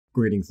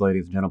Greetings,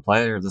 ladies and gentlemen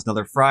players. It's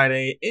another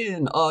Friday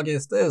in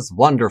August, this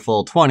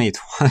wonderful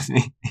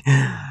 2020.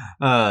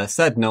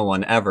 Said no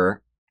one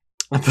ever,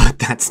 but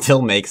that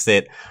still makes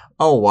it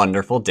a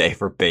wonderful day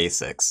for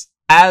basics.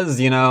 As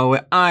you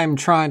know, I'm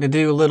trying to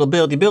do a little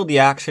buildy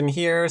action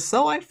here,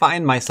 so I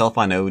find myself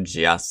on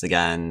OGS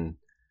again.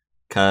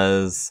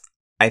 Cause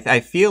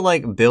I feel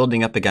like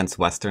building up against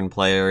Western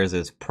players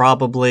is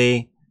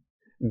probably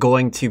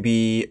going to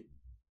be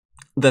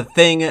the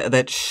thing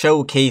that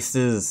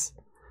showcases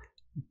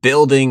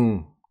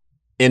building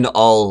in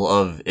all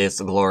of its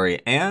glory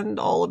and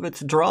all of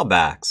its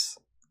drawbacks,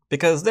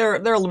 because they're a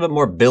little bit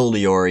more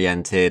buildy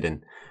oriented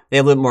and they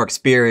have a little more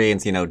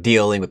experience,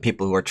 dealing with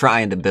people who are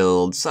trying to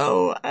build.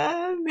 So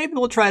maybe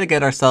we'll try to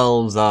get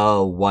ourselves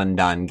a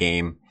one-done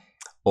game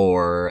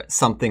or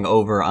something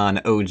over on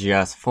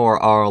OGS for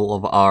all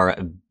of our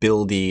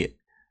buildy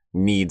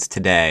needs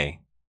today.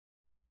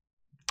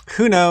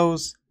 Who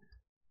knows?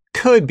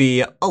 Could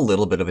be a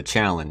little bit of a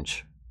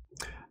challenge.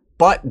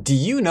 But do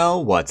you know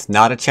what's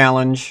not a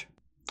challenge?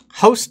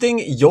 Hosting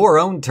your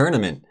own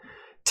tournament.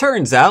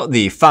 Turns out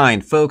the fine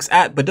folks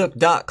at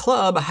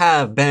Baduk.club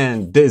have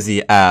been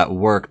busy at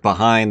work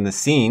behind the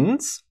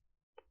scenes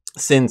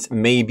since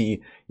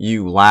maybe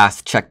you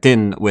last checked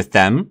in with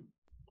them.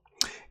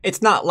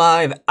 It's not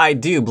live, I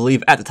do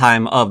believe, at the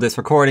time of this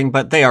recording,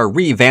 but they are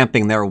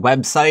revamping their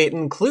website,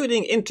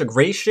 including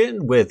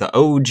integration with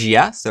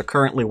OGS. They're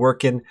currently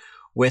working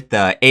with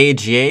the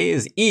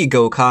AGA's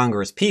Ego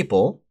Congress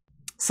people,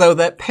 so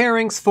that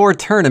pairings for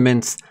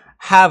tournaments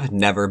have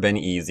never been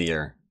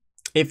easier.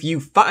 If you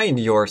find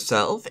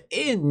yourself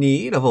in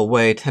need of a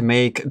way to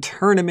make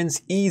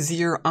tournaments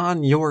easier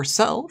on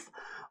yourself,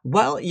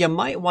 well, you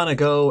might want to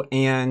go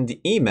and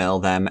email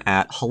them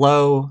at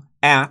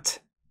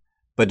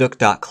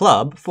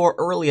hello@baduk.club for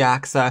early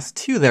access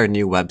to their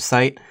new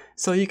website,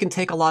 so you can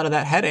take a lot of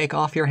that headache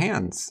off your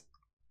hands.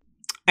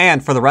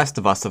 And for the rest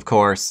of us, of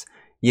course,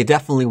 you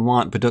definitely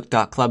want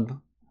Baduk.club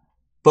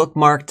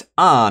bookmarked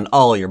on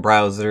all your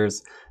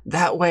browsers.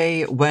 That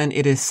way, when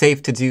it is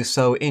safe to do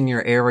so in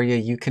your area,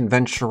 you can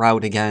venture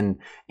out again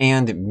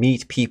and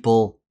meet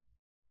people,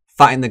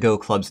 find the Go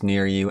clubs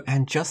near you,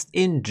 and just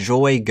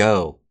enjoy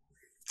Go.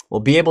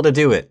 We'll be able to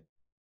do it.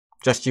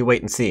 Just you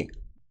wait and see.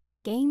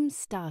 Game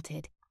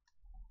started.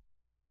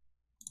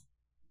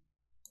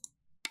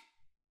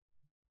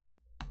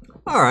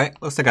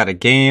 Alright, looks like I got a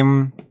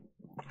game.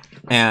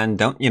 And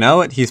don't you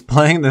know it? He's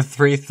playing the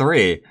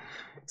 3-3.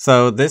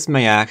 So this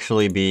may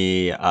actually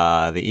be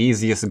the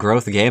easiest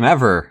growth game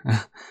ever.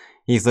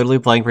 He's literally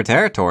playing for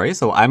territory,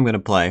 so I'm going to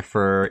play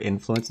for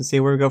influence and see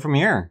where we go from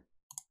here.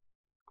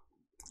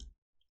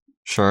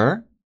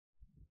 Sure.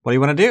 What do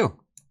you want to do?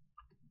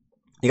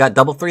 You got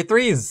double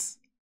 3-3s.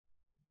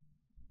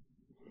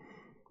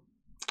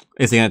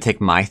 Is he going to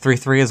take my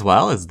 3-3 as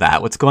well? Is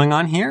that what's going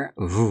on here?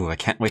 Ooh, I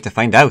can't wait to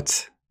find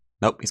out.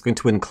 Nope, he's going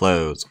to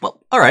enclose.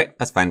 Well, alright,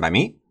 that's fine by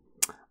me.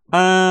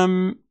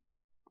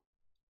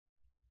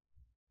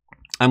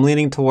 I'm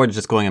leaning towards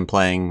just going and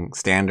playing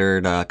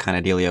standard kind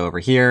of dealio over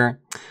here.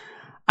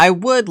 I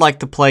would like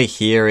to play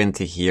here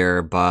into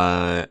here,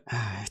 but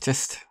it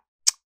just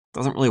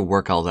doesn't really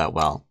work all that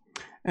well.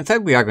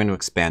 Instead, we are going to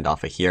expand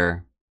off of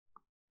here.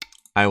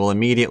 I will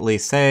immediately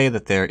say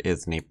that there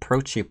is an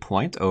approachy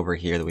point over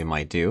here that we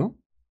might do.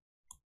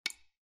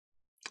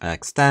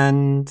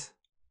 Extend.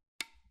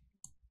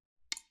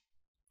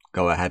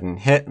 Go ahead and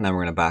hit, and then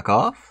we're going to back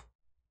off.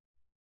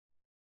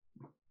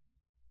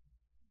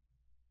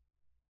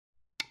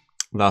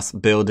 Thus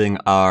building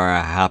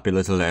our happy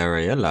little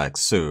area like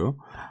so.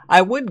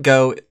 I would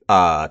go to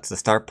the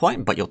start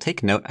point, but you'll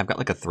take note, I've got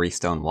like a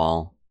 3-stone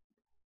wall.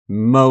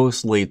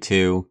 Mostly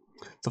 2.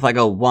 So if I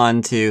go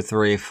 1, 2,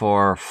 3,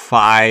 4,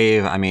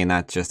 5, I mean,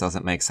 that just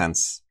doesn't make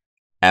sense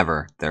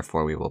ever.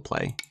 Therefore, we will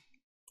play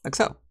like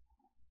so.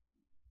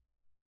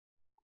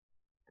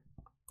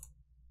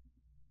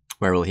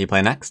 Where will he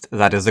play next?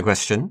 That is the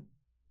question.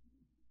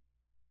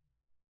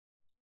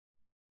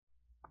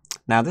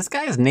 Now, this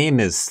guy's name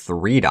is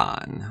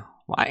Threedon.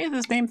 Why is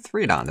his name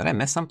Threedon? Did I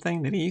miss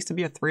something? Did he used to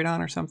be a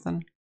Threedon or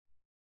something?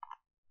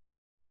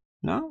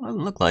 No,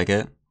 doesn't look like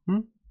it.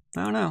 I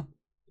don't know.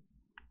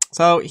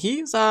 So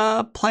he's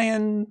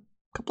playing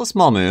a couple of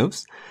small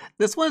moves.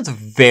 This one's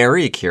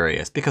very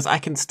curious because I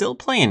can still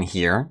play in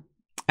here,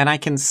 and I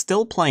can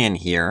still play in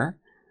here.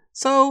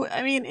 So,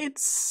 I mean,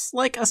 it's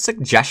like a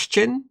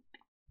suggestion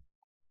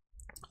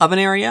of an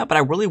area, but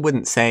I really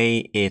wouldn't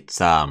say it's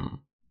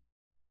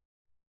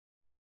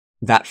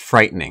that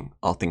frightening,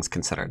 all things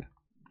considered.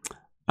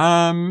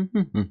 I'll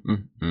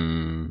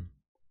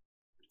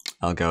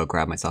go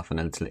grab myself a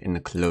little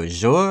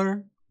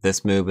enclosure.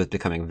 This move is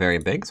becoming very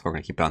big, so we're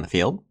going to keep it on the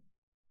field.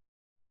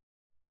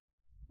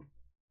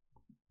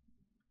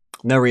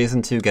 No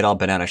reason to get all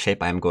bent out of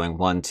shape. I am going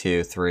 1,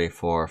 2, 3,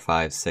 4,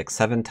 5, 6,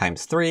 7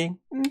 times 3.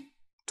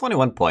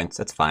 21 points,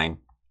 that's fine.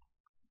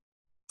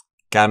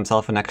 Got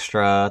himself an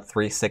extra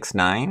 3, 6,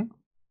 9.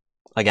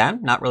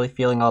 Again, not really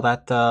feeling all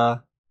that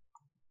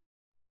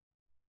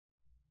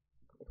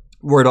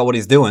worried about what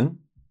he's doing.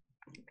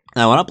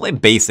 I want to play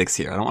basics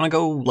here. I don't want to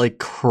go, like,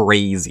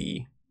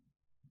 crazy.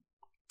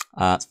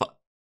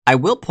 I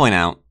will point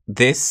out,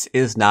 this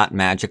is not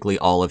magically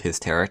all of his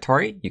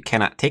territory. You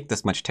cannot take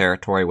this much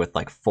territory with,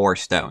 like, 4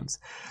 stones.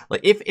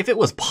 Like, if it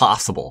was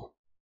possible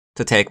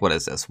to take, what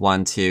is this?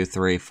 1, 2,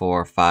 3,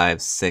 4,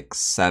 5, 6,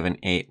 7,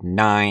 8,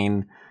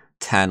 9,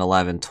 10,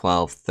 11,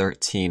 12,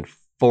 13,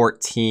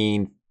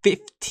 14,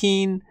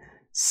 15,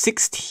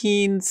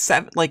 16,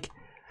 7, like,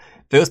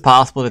 if it was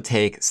possible to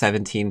take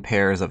 17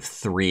 pairs of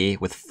 3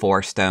 with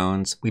 4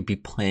 stones, we'd be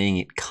playing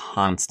it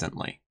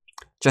constantly.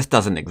 Just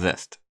doesn't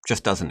exist.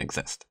 Just doesn't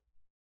exist.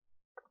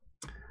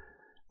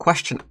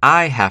 Question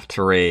I have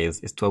to raise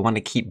is, do I want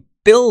to keep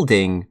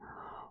building,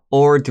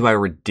 or do I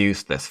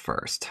reduce this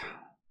first?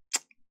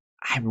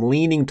 I'm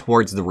leaning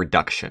towards the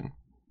reduction.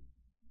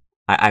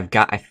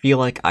 I feel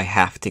like I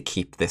have to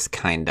keep this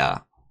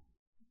kinda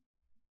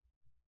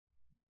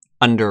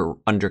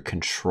under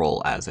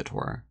control, as it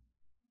were.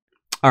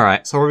 All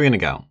right, so where are we gonna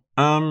go?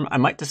 I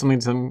might do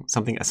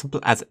something as simple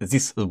as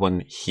this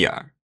one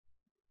here.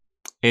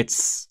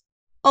 It's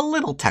a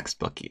little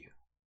textbooky.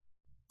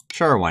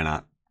 Sure, why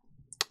not?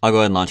 I'll go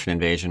ahead and launch an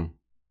invasion.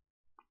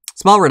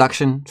 Small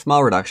reduction,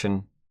 small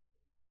reduction.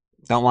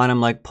 Don't want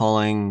him like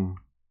pulling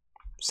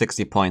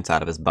 60 points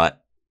out of his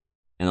butt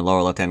in the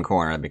lower left-hand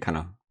corner. That'd be kind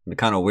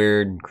of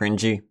weird, and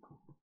cringy.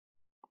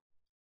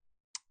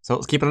 So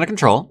let's keep it under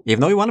control,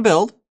 even though we want to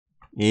build.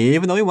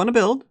 Even though we want to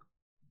build.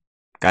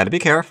 Gotta be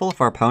careful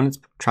if our opponent's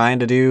trying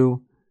to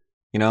do,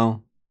 you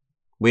know,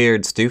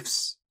 weird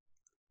stoofs.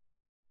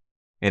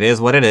 It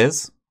is what it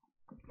is.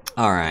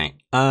 Alright,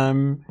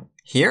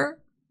 here,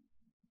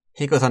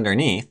 he goes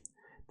underneath.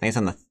 Then he's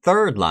on the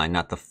 3rd line,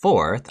 not the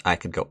 4th. I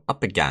could go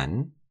up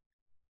again.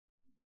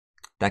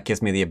 That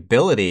gives me the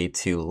ability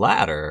to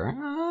ladder.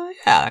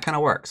 Yeah, that kind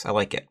of works. I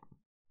like it.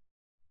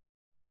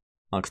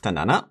 I'll extend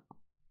on up.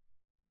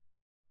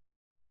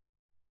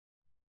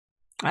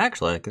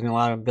 Actually, it gives me a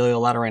lot of ability to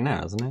ladder right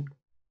now, doesn't it?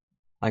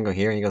 I can go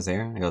here, he goes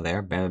there, I go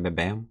there, bam, bam,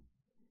 bam.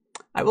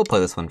 I will play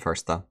this one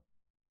first, though.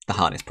 The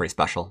honey's pretty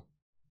special.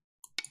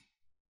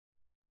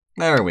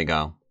 There we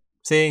go.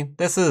 See,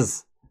 this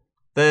is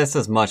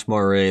much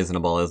more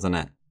reasonable, isn't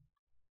it?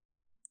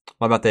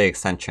 What about the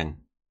extension?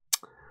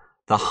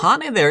 The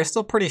Hane there is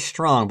still pretty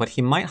strong, but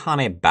he might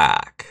Hane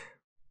back.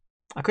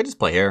 I could just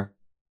play here.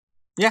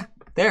 Yeah,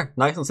 there,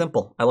 nice and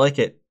simple. I like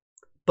it.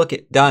 Book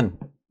it, done.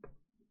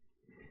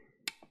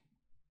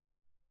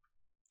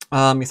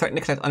 You start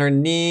to connect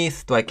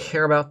underneath. Do I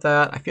care about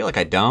that? I feel like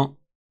I don't.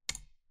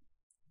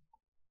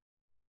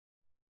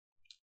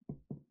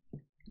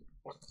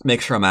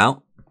 Make sure I'm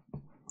out,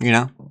 you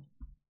know?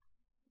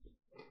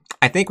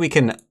 I think we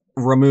can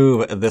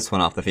remove this one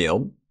off the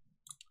field.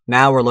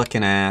 Now we're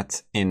looking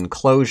at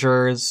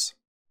enclosures,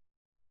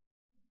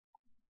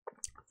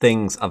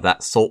 things of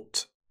that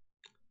sort.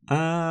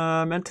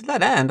 And to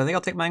that end, I think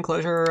I'll take my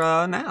enclosure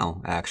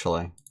now,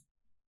 actually.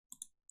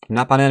 I'm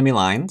not on enemy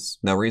lines.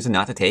 No reason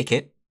not to take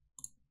it.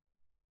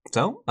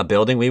 So, a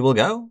building we will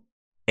go.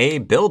 A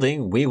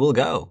building we will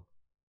go.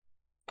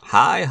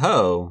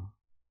 Hi-ho.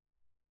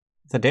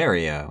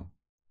 Thadario.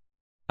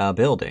 A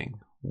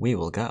building we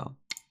will go.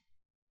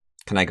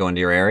 Can I go into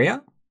your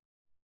area?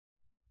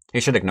 You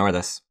should ignore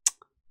this.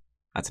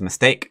 That's a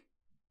mistake.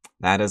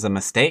 That is a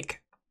mistake.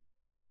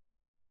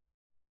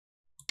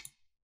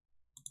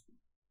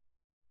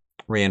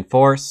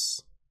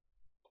 Reinforce.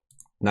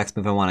 Next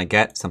move I want to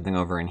get something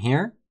over in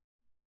here.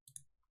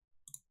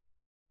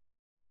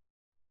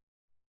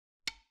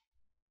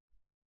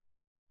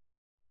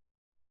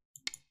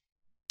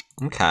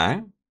 Okay.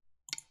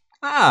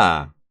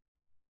 Ah.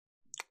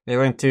 They're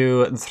going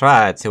to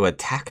try to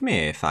attack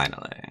me,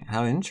 finally.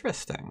 How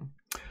interesting.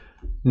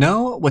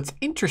 No, what's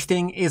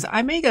interesting is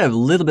I made a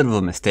little bit of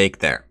a mistake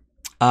there.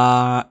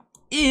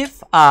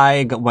 If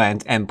I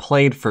went and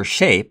played for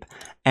shape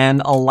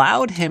and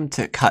allowed him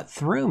to cut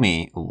through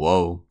me,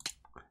 whoa,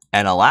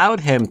 and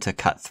allowed him to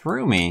cut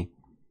through me,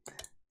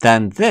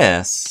 then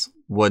this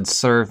would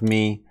serve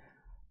me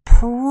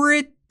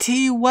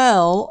pretty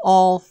well,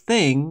 all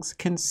things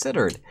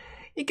considered.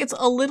 It gets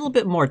a little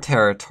bit more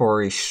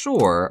territory,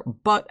 sure,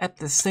 but at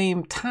the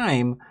same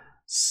time,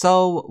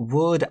 so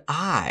would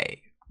I,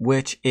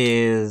 which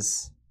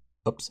is,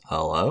 oops,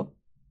 hello,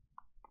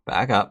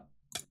 back up,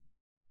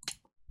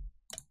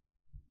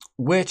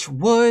 which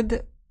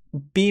would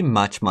be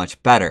much,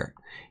 much better.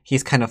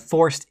 He's kind of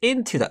forced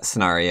into that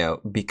scenario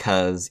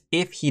because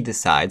if he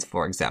decides,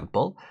 for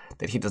example,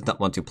 that he does not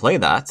want to play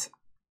that,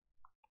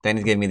 then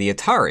he's giving me the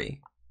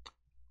Atari.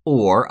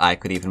 Or I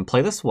could even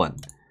play this one.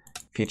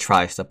 If he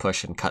tries to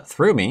push and cut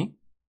through me,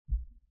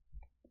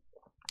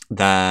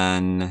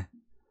 then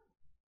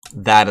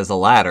that is a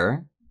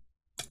ladder.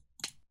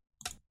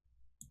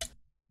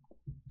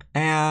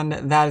 And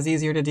that is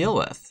easier to deal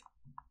with.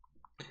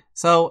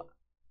 So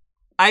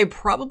I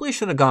probably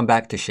should have gone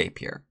back to shape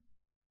here.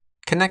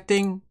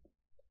 Connecting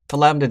to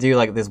allow him to do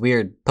like this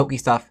weird pokey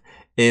stuff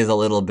is a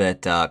little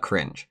bit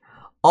cringe.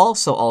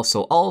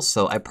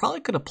 Also, I probably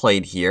could have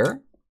played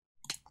here,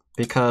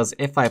 because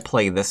if I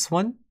play this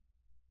one,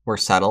 we're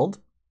settled.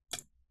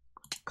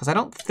 Because I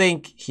don't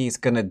think he's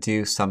going to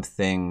do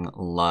something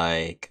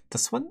like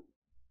this one.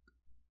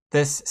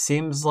 This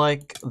seems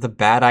like the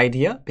bad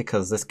idea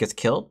because this gets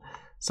killed.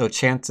 So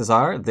chances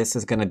are this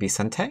is going to be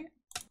Sente,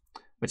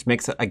 which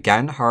makes it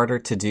again harder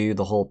to do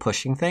the whole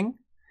pushing thing.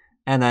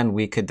 And then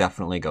we could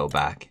definitely go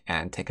back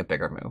and take a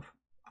bigger move.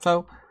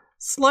 So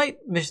slight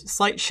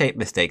shape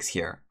mistakes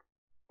here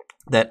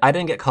that I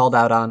didn't get called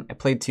out on. I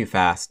played too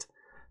fast,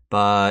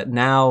 but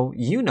now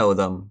you know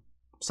them,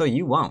 so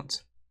you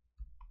won't.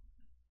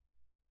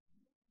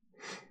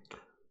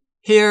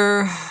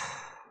 Here,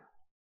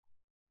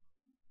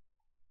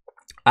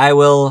 I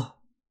will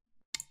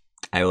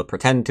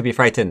pretend to be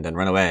frightened and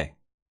run away.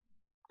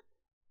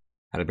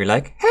 I'll be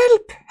like,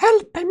 help,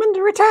 help, I'm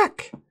under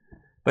attack.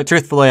 But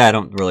truthfully, I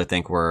don't really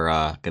think we're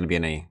going to be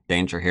in any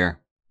danger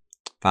here.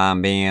 If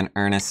I'm being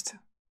earnest.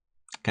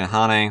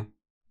 Kanahane.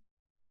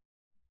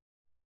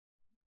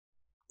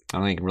 I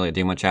don't think he can really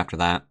do much after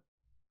that.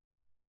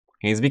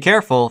 He needs to be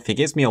careful. If he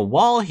gives me a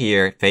wall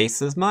here, it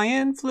faces my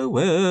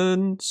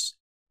influence.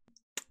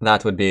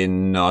 That would be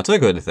not a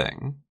good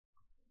thing.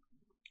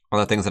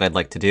 Other things that I'd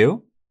like to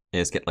do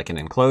is get like an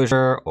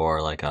enclosure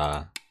or like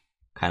a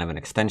kind of an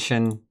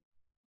extension.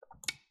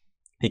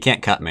 He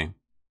can't cut me.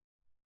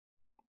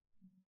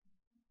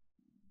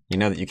 You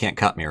know that you can't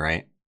cut me,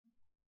 right?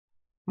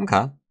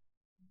 Okay.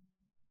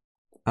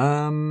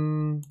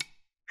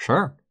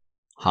 Sure.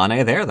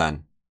 Hane there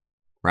then.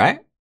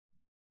 Right?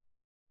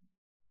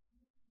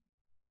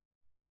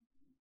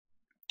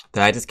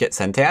 Did I just get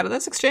Sente out of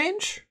this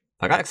exchange?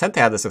 If I got Sente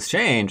out of this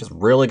exchange, it's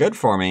really good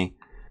for me.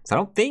 So I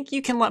don't think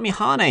you can let me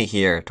Hane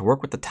here to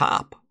work with the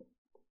top.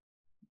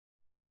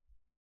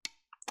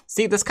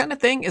 See, this kind of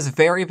thing is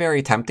very,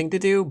 very tempting to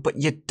do, but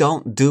you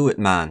don't do it,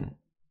 man.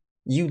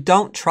 You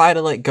don't try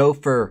to like go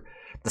for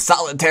the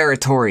solid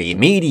territory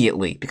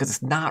immediately because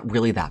it's not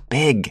really that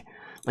big.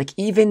 Like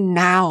even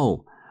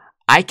now,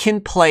 I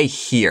can play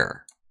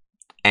here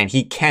and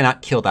he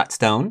cannot kill that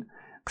stone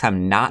because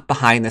I'm not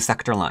behind the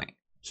sector line.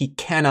 He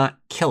cannot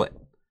kill it.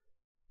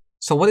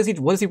 So what is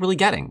he really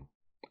getting?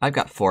 I've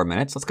got 4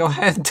 minutes. Let's go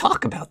ahead and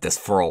talk about this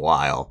for a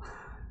while.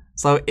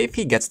 So if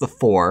he gets the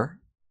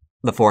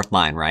fourth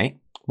line, right?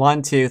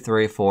 1, 2,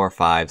 3, 4,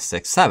 5,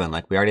 6, 7,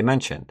 like we already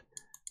mentioned.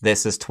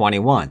 This is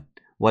 21.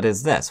 What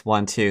is this?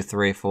 1, 2,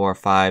 3, 4,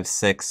 5,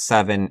 6,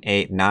 7,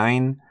 8,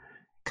 9.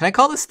 Can I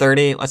call this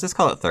 30? Let's just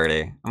call it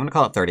 30. I'm going to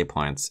call it 30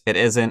 points. It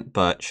isn't,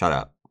 but shut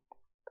up.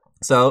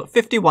 So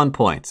 51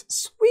 points.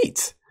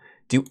 Sweet.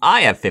 Do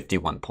I have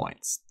 51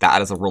 points?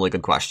 That is a really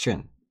good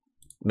question.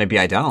 Maybe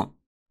I don't.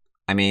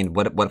 I mean,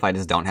 what if I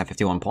just don't have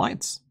 51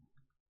 points?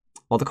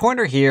 Well, the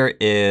corner here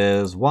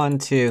is 1,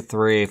 2,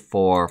 3,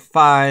 4,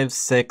 5,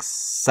 6,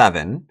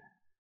 7.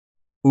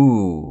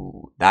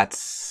 Ooh, that's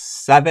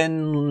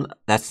 7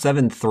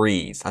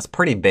 threes. That's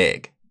pretty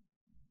big.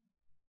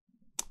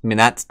 I mean,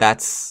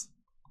 that's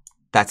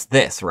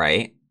this,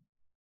 right?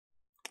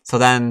 So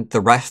then the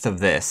rest of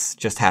this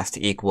just has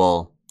to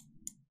equal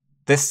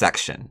this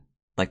section.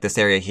 Like this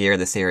area here,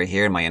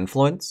 and my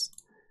influence.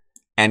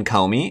 And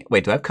Comey.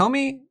 Wait, do I have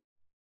Comey?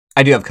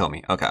 I do have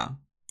Comey. Okay.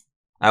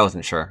 I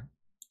wasn't sure.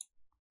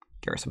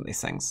 Here are some of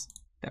these things.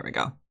 There we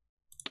go. All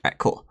right,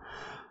 cool.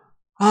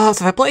 So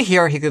if I play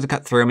here, he could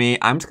cut through me.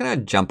 I'm just going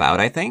to jump out,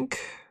 I think.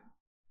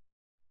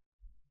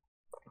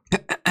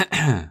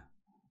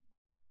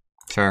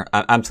 Sure.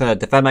 I'm just going to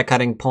defend my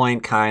cutting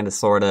point, kind of,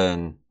 sort of,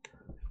 and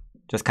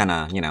just kind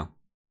of, you know,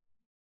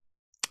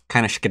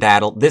 kind of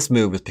skedaddle. This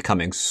move is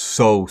becoming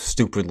so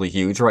stupidly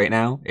huge right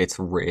now. It's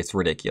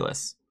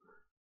ridiculous.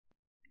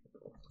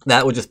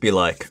 That would just be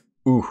like,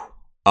 ooh,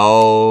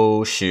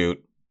 oh,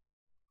 shoot.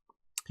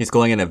 He's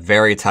going in a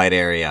very tight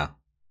area.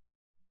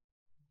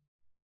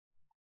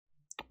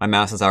 My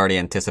mouse is already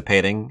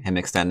anticipating him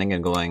extending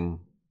and going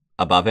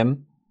above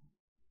him.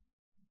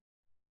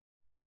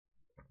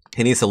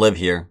 He needs to live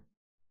here.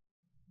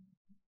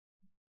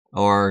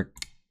 Or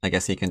I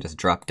guess he can just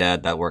drop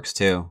dead. That works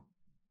too.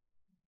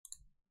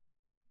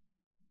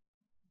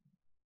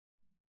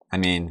 I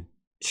mean,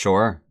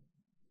 sure.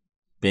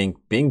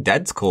 Being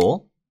dead's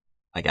cool,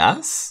 I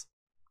guess?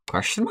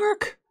 Question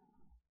mark?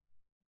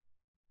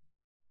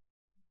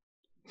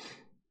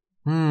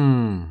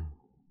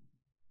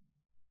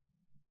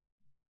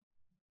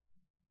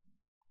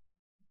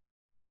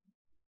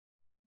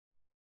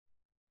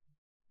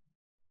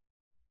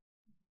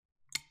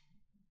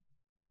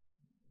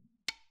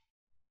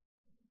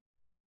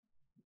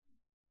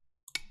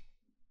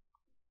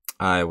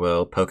 I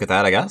will poke at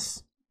that, I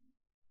guess.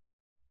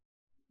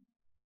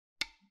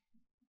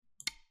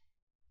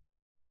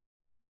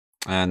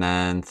 And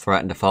then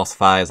threaten to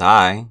falsify his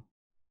eye.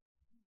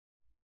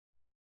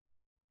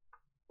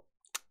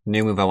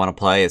 New move I want to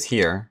play is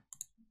here,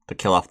 to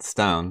kill off the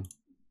stone.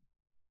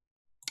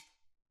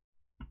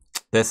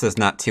 This is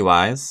not 2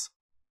 eyes.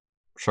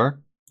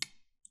 Sure.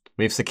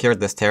 We've secured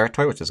this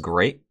territory, which is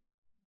great.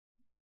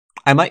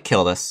 I might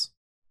kill this,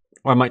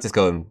 or I might just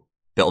go and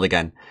build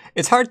again.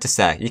 It's hard to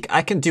say.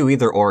 I can do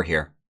either or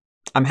here.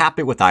 I'm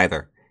happy with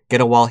either. Get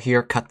a wall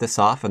here, cut this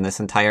off, and this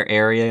entire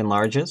area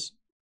enlarges.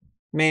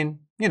 I mean,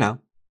 you know,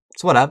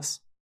 it's whatevs.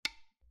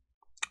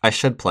 I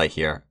should play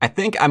here. I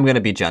think I'm going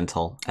to be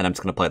gentle, and I'm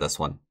just going to play this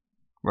one.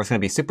 We're just going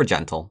to be super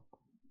gentle.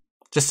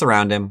 Just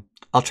surround him.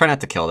 I'll try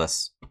not to kill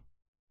this.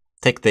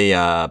 Take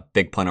the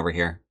big point over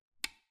here.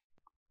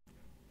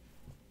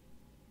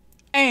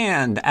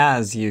 And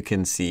as you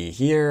can see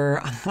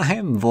here, I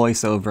am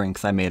voiceovering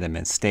because I made a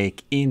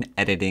mistake in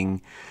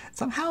editing.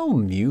 Somehow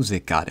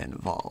music got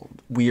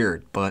involved.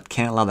 Weird, but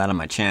can't allow that on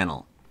my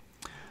channel.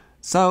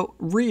 So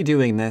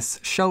redoing this,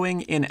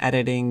 showing in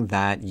editing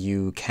that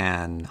you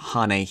can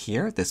Hane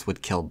here. This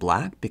would kill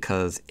black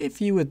because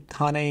if you would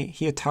Hane,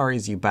 he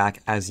Ataris you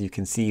back. As you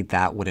can see,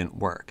 that wouldn't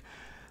work.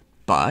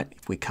 But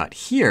if we cut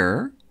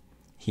here,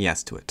 he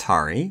has to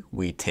Atari.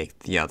 We take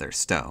the other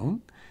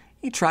stone.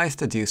 He tries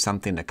to do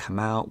something to come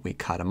out. We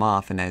cut him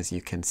off. And as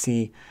you can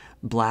see,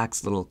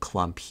 black's little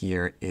clump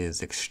here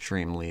is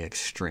extremely,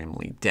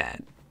 extremely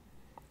dead.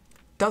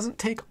 Doesn't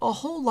take a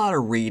whole lot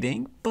of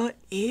reading, but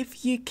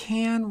if you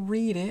can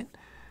read it,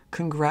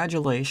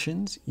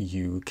 congratulations,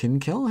 you can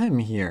kill him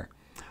here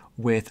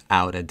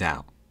without a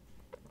doubt.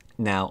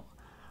 Now,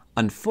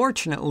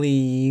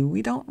 unfortunately,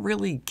 we don't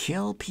really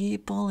kill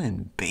people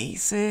in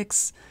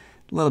basics.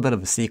 A little bit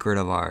of a secret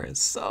of ours,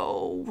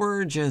 so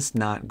we're just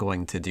not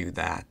going to do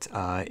that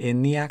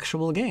in the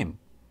actual game.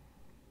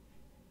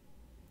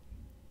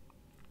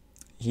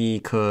 He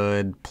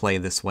could play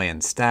this way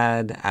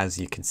instead. As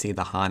you can see,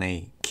 the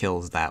Hane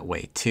kills that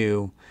way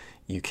too.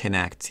 You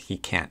connect, he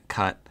can't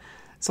cut.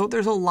 So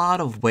there's a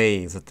lot of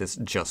ways that this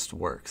just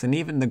works. And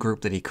even the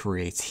group that he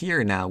creates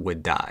here now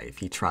would die. If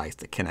he tries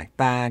to connect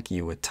back,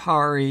 you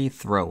Atari,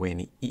 throw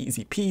in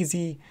easy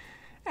peasy.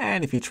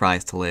 And if he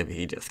tries to live,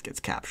 he just gets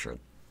captured.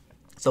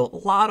 So a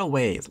lot of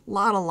ways, a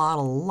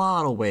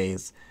lot of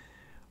ways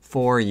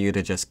for you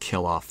to just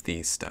kill off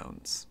these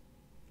stones.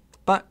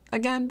 But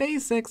again,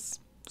 basics,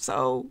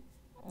 so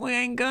we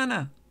ain't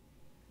gonna.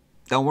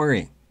 Don't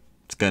worry,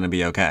 it's gonna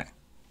be okay.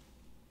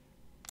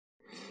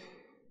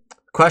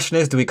 Question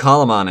is, do we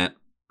call him on it?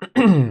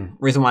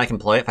 Reason why I can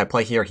play it, if I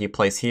play here, he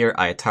plays here,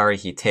 I Atari,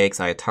 he takes,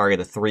 I Atari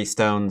the 3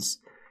 stones.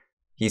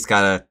 He's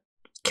gotta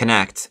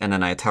connect, and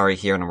then I Atari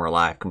here and we're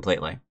alive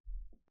completely.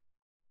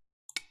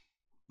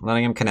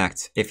 Letting him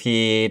connect. If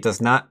he does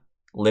not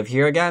live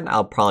here again,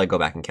 I'll probably go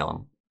back and kill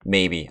him.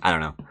 Maybe. I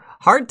don't know.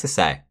 Hard to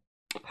say.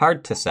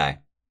 Hard to say.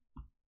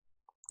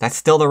 That's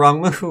still the wrong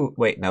move.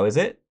 Wait, no, is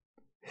it?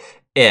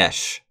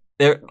 Ish.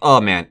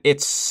 Oh man,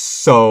 it's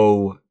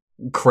so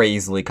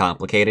crazily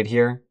complicated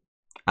here.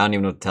 I don't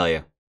even know what to tell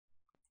you.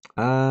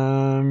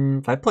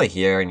 If I play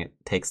here and it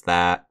takes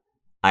that,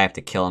 I have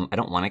to kill him. I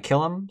don't want to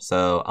kill him,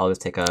 so I'll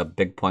just take a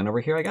big point over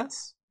here, I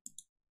guess.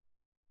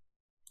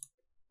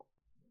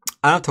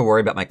 I don't have to worry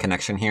about my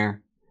connection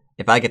here.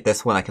 If I get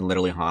this one, I can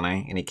literally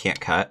Hane, and he can't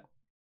cut.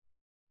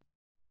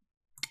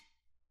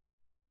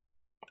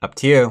 Up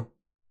to you.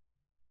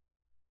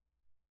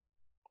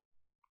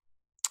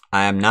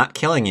 I am not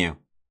killing you.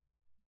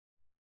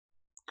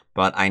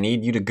 But I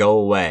need you to go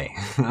away.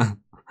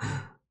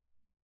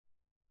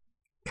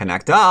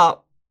 Connect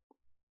up!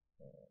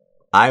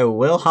 I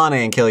will Hane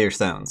and kill your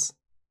stones.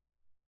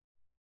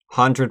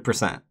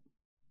 100%.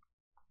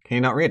 Can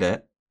you not read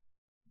it?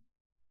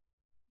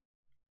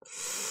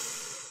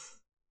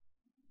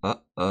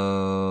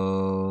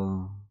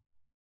 Uh-oh.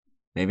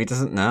 Maybe it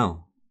doesn't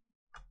know.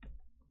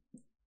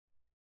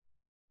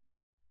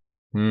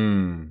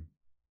 Will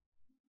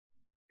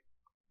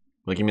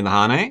you give me the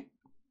Hane?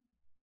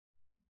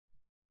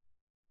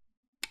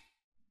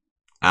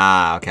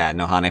 Ah, okay.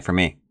 No Hane for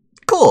me.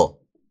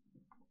 Cool.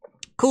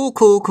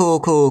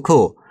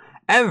 Cool.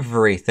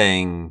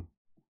 Everything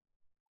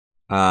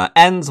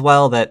ends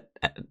well that...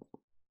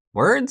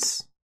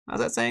 words? How's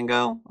that saying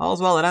go?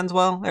 All's well that ends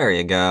well? There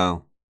you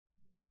go.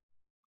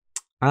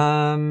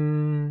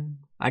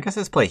 I guess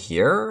let's play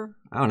here?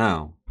 I don't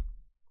know.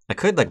 I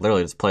could, like,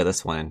 literally just play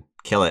this one and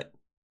kill it.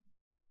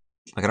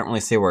 Like, I don't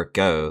really see where it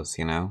goes,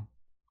 you know?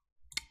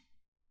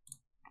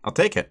 I'll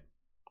take it.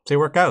 See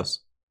where it goes.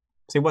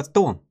 See what's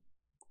doing.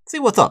 See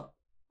what's up.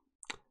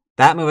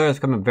 That move is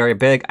becoming very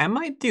big. I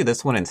might do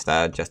this one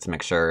instead, just to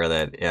make sure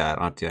that, yeah, I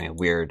don't have to do any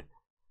weird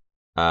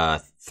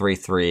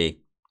 3-3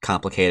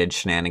 complicated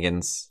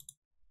shenanigans.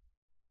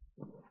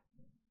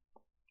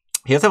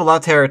 He does have a lot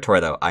of territory,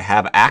 though. I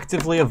have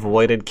actively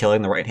avoided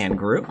killing the right-hand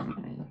group,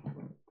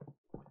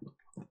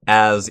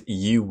 as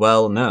you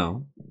well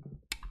know.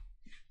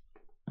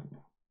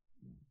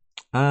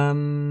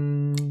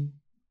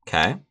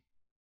 Okay.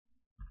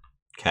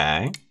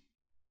 Okay.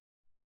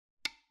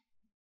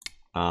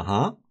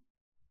 Uh-huh.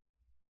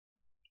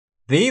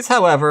 These,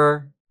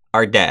 however,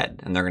 are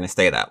dead, and they're going to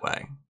stay that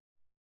way.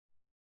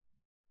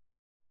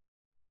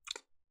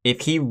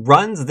 If he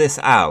runs this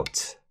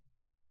out,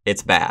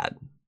 it's bad.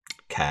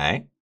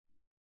 Okay.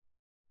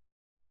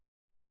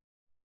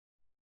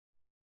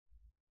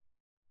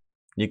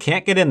 You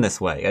can't get in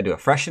this way. You gotta do a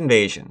fresh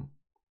invasion.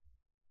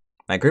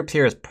 My group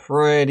here is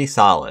pretty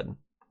solid.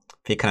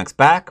 If he connects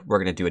back, we're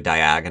gonna do a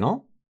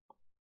diagonal.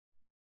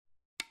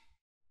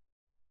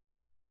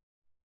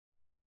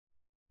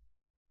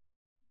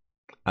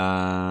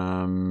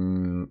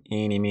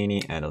 Eeny, meeny,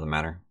 it doesn't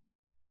matter.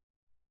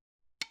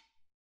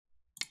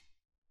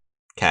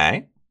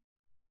 Okay.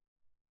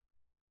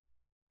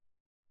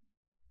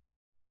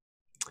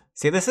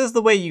 See, this is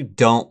the way you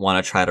don't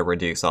want to try to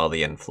reduce all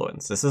the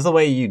influence. This is the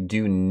way you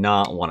do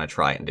not want to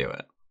try and do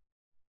it.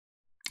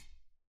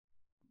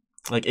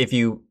 Like, if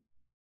you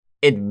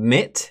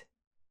admit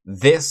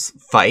this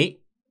fight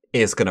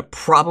is going to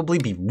probably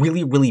be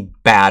really, really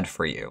bad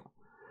for you,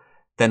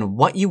 then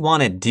what you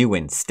want to do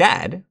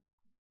instead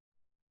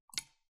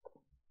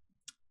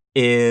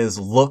is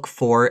look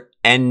for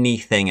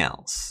anything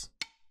else.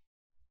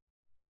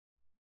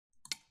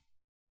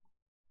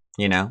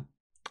 You know?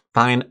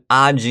 Find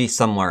Aji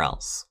somewhere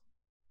else.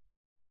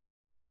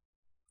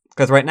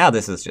 Because right now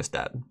this is just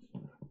dead.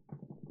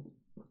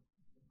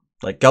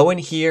 Like, go in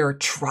here,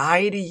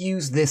 try to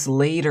use this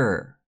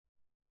later.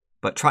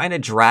 But trying to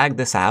drag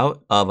this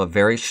out of a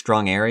very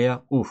strong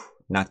area, oof,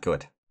 not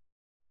good.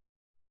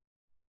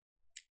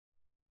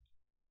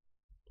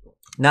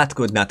 Not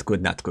good, not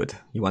good, not good.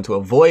 You want to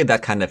avoid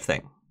that kind of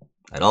thing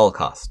at all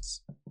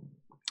costs.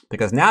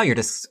 Because now you're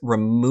just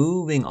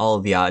removing all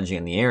of the Aji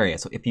in the area.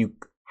 So if you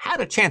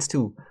had a chance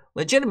to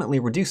legitimately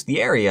reduce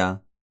the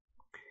area,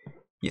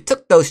 you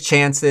took those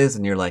chances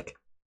and you're like,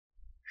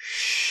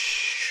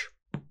 shh.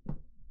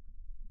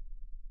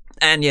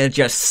 And you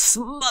just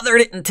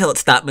smothered it until it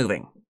stopped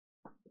moving.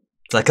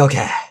 It's like,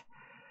 okay.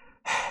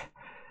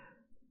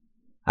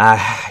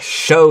 I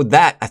showed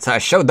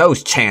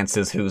those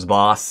chances, who's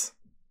boss.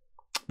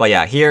 But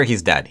yeah, here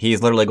he's dead.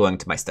 He's literally going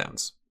to my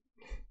stones.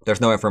 There's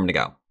nowhere for him to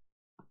go.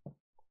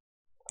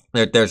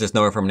 There's just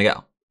nowhere for him to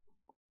go.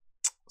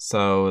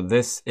 So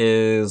this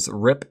is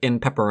Rip in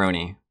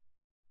Pepperoni.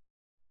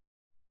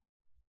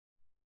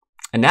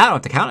 And now I don't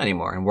have to count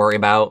anymore and worry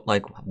about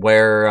like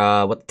where,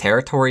 what the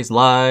territory's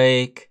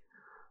like,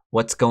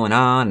 what's going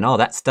on, and all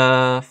that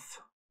stuff.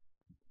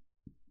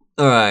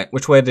 Alright,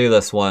 which way to do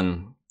this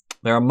one?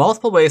 There are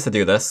multiple ways to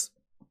do this,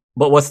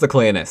 but what's the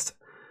cleanest?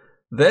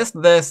 This,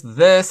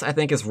 I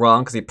think is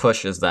wrong because he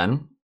pushes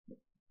then.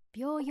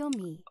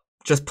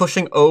 Just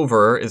pushing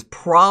over is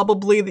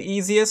probably the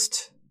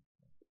easiest.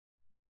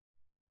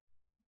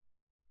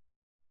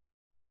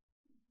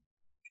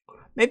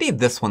 Maybe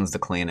this one's the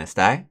cleanest,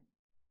 eh?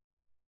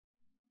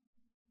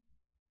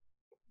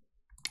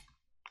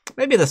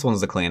 Maybe this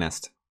one's the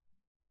cleanest.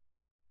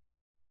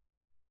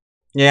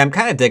 Yeah, I'm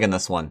kind of digging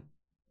this one.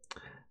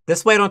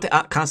 This way I don't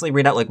have to constantly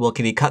read out like, well,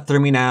 can he cut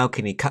through me now?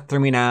 Can he cut through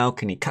me now?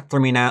 Can he cut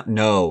through me now?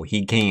 No,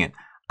 he can't.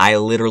 I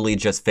literally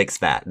just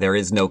fixed that. There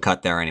is no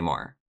cut there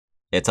anymore.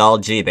 It's all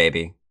G,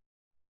 baby.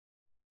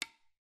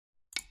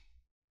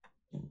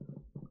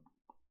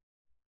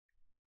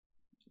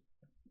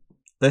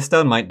 This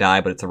stone might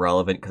die, but it's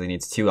irrelevant because he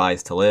needs 2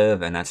 eyes to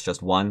live, and that's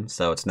just 1,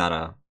 so it's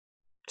not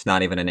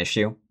even an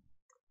issue.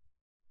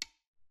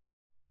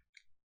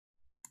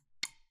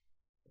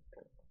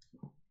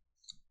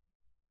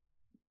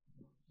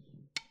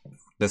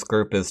 This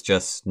group is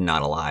just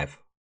not alive.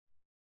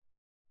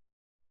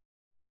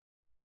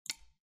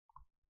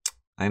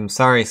 I'm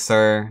sorry,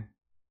 sir.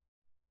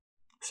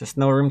 There's just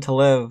no room to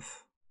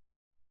live.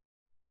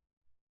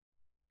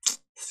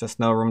 It's just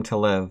no room to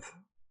live.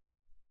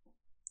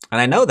 And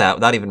I know that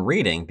without even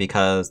reading,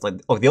 because like,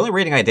 the only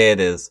reading I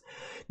did is,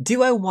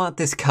 do I want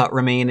this cut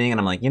remaining? And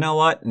I'm like, you know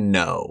what?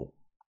 No.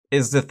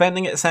 Is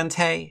defending it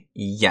Sente?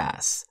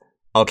 Yes.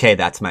 Okay,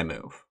 that's my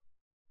move.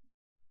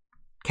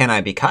 Can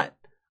I be cut?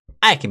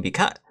 I can be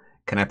cut.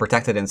 Can I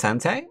protect it in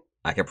Sente?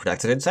 I can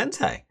protect it in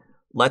Sente.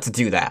 Let's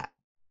do that.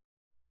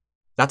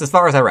 That's as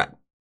far as I read.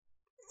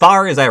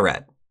 Far as I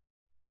read.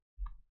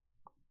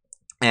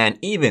 And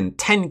even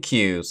 10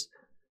 Qs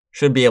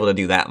should be able to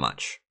do that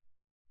much.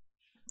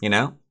 You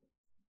know?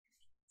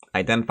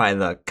 Identify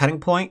the cutting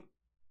point.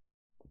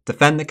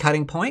 Defend the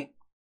cutting point.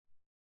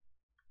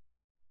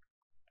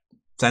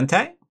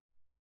 Sente?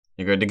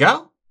 You're good to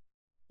go?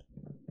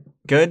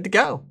 Good to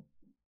go.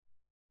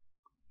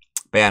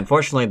 But yeah,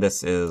 unfortunately,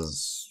 this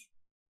is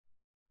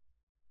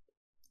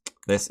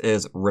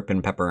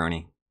Rippin'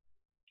 Pepperoni.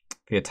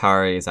 The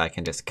Ataris, I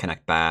can just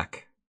connect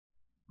back.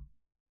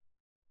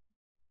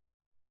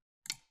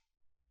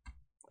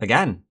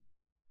 Again.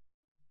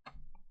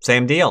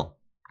 Same deal.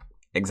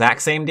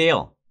 Exact same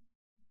deal.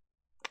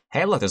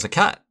 Hey, look, there's a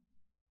cut.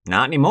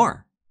 Not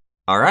anymore.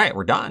 Alright,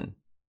 we're done.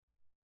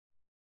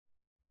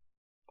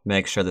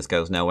 Make sure this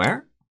goes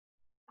nowhere.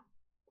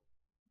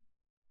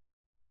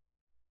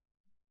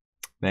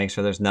 Make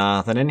sure there's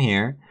nothing in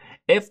here.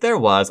 If there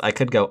was, I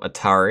could go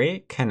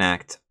Atari,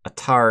 connect,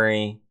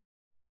 Atari,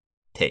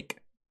 take.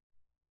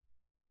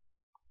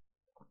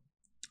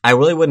 I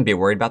really wouldn't be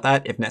worried about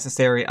that. If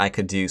necessary, I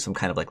could do some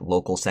kind of like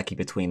local Seki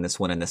between this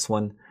one and this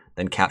one,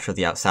 then capture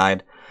the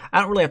outside.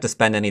 I don't really have to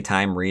spend any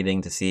time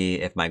reading to see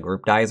if my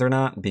group dies or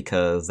not,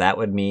 because that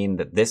would mean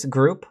that this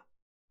group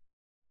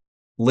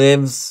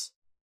lives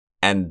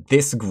and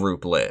this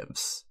group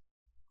lives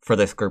for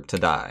this group to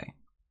die.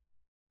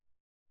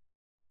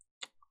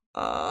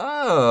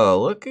 Oh,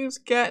 look who's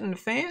getting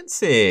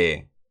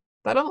fancy.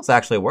 That almost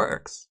actually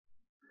works.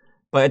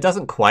 But it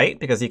doesn't quite,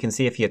 because you can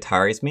see if he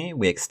Ataris me,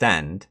 we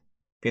extend.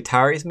 If he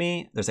Ataris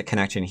me, there's a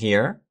connection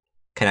here,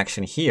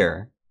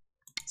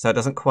 So it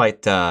doesn't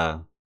quite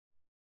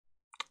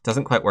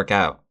work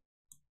out.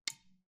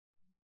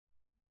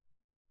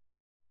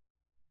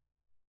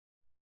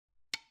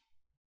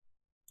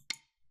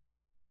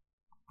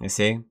 You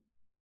see?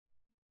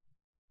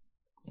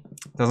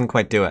 Doesn't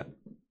quite do it.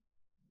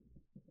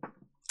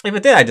 If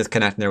it did, I'd just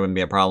connect and there wouldn't be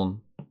a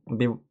problem. It'd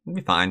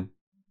be fine.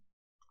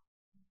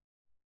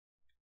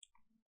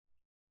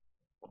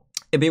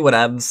 It'd be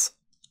whatevs.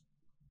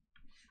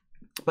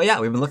 But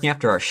yeah, we've been looking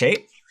after our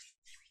shape.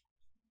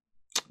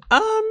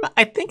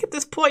 I think at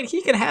this point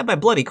he can have my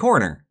bloody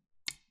corner.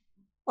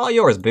 All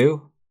yours,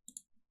 boo.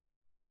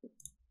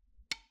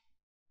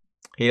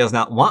 He does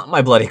not want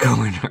my bloody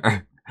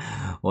corner.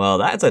 Well,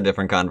 that's a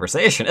different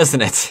conversation,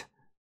 isn't it?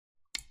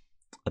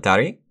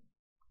 Atari.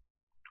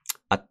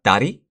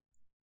 Atari.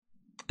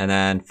 And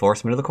then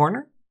force him into the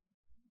corner.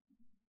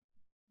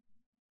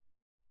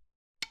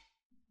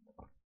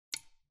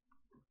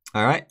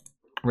 Alright.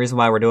 Reason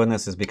why we're doing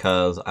this is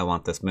because I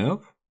want this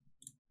move.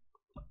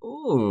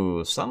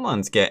 Ooh,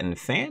 someone's getting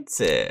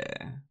fancy.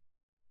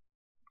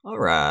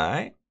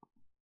 Alright.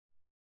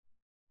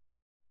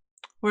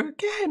 We're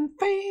getting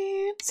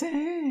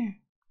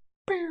fancy.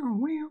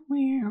 If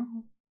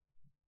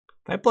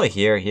I play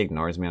here, he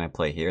ignores me and I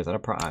play here. Is that a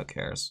problem? Who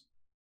cares?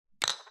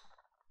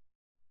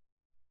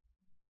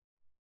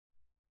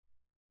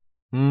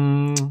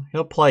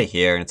 He'll play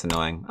here and it's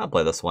annoying. I'll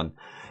play this one.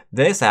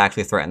 This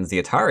actually threatens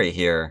the Atari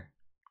here.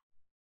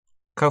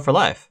 Go for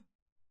life.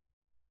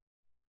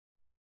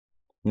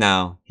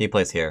 No, he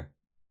plays here.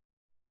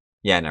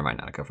 Yeah, never mind,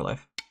 not a go for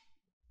life.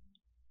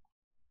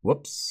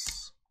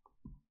 Whoops.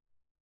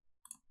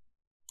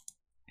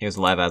 He was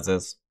alive as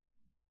is.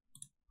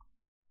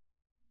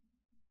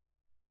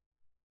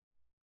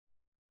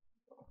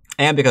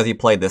 And because he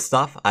played this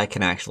stuff, I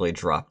can actually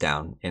drop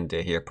down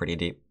into here pretty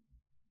deep.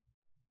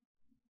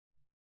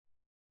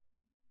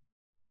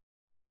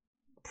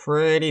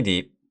 Pretty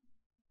deep.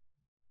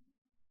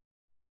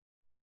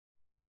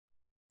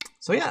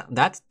 So yeah,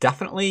 that's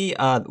definitely,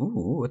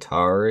 ooh,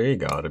 Atari,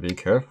 gotta be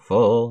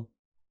careful.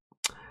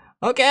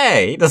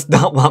 Okay, he does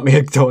not want me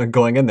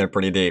going in there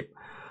pretty deep.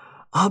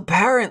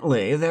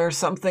 Apparently, there's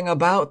something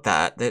about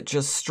that that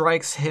just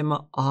strikes him,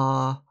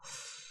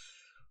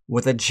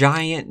 with a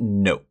giant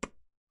nope.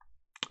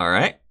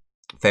 Alright,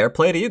 fair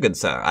play to you, good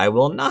sir. I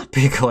will not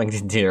be going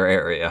into your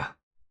area.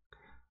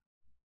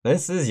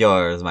 This is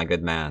yours, my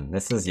good man.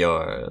 This is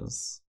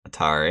yours.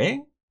 Atari?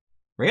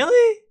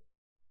 Really?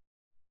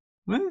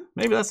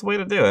 Maybe that's the way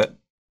to do it.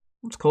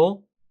 That's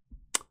cool.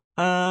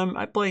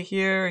 I play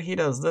here. He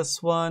does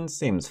this one.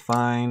 Seems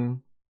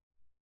fine.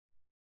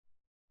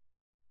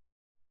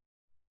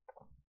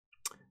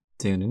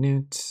 I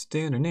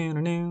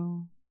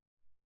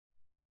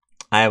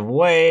have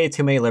way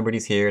too many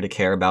liberties here to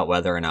care about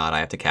whether or not I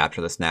have to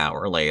capture this now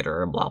or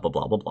later, blah, blah,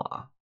 blah, blah,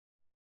 blah.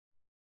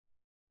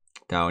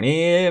 Don't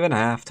even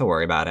have to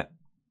worry about it.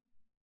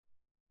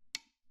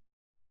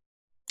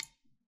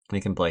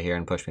 He can play here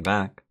and push me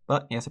back,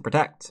 but he has to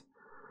protect.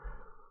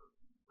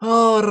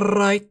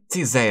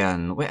 Alrighty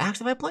then. Wait,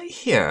 actually, if I play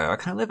here,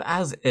 can I live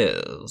as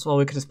is? Well,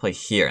 we could just play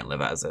here and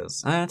live as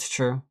is. That's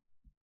true.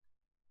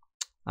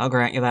 I'll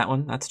grant you that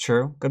one. That's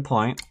true. Good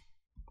point.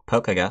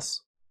 Poke, I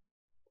guess.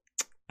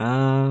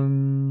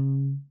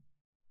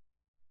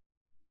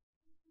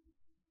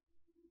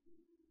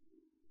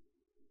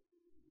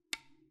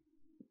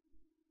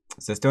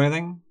 Does this do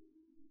anything?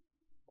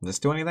 Does this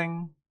do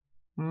anything?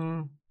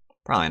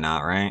 Probably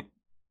not, right?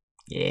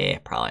 Yeah,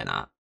 probably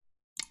not.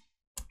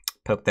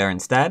 Poke there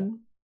instead.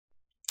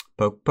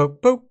 Poke,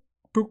 poke, poke.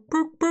 Poke,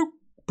 poke, poke.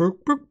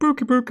 Poke, poke,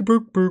 poke, poke,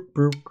 poke, poke,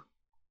 poke.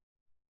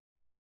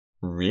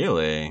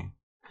 Really?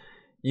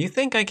 You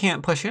think I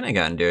can't push in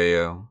again, do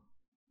you?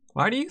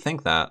 Why do you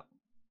think that?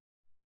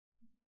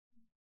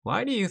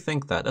 Why do you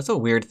think that? That's a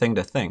weird thing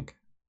to think.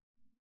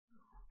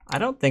 I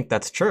don't think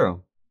that's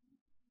true.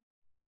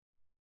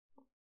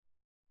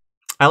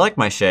 I like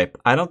my shape.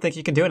 I don't think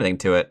you can do anything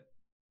to it.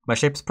 My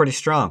shape is pretty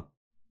strong.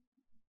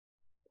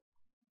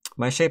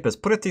 My shape is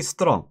pretty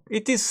strong.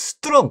 It is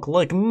strong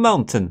like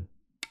mountain.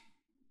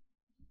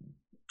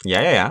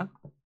 Yeah.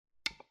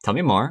 Tell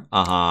me more.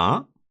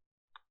 Uh-huh.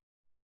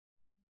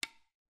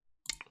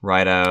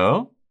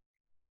 Righto.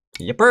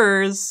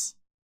 Yippers.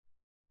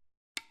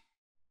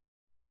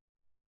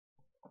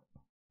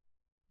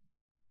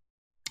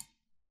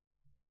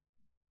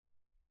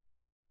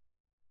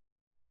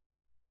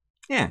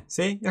 Yeah,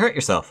 see? You hurt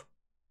yourself.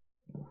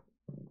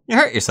 You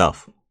hurt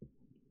yourself.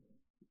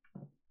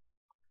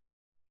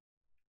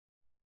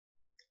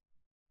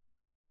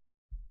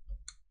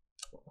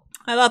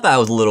 I thought that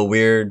was a little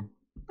weird.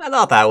 I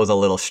thought that was a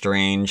little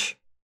strange.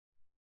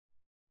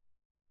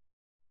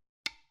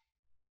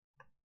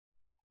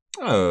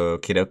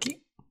 Okie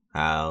dokie.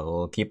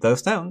 I'll keep those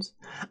stones.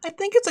 I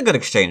think it's a good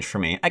exchange for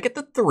me. I get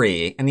the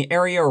 3, and the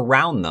area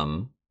around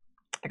them,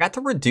 I got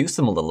to reduce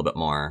them a little bit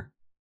more.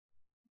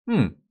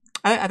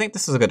 I think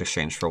this is a good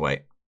exchange for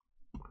white.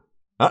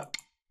 Oh,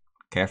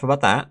 careful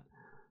about that.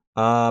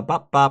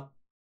 Bop, bop.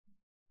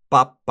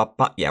 Bop, bop,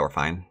 bop. Yeah, we're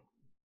fine.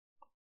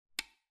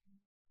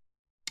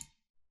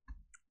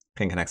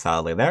 Can connect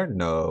solidly there,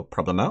 no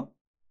problemo.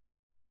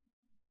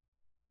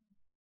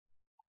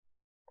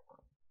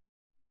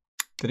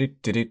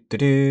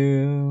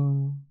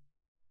 Do-do-do-do-do-do.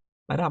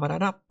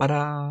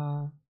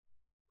 Ba-da-ba-da-da-ba-da.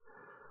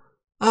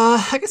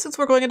 I guess since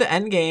we're going into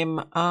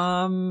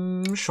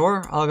endgame,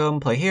 sure, I'll go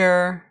and play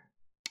here.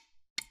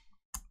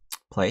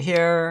 Play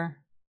here.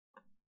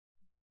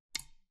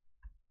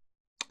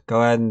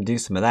 Go ahead and do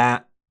some of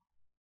that.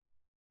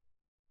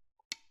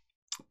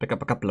 Pick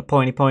up a couple of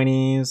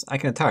pointies. I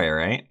can Atari,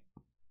 right?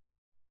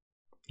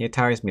 He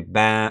Ataris me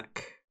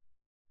back.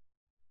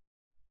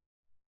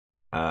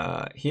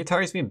 He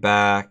Ataris me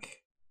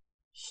back.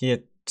 He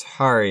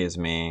Ataris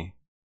me.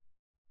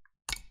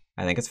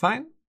 I think it's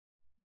fine.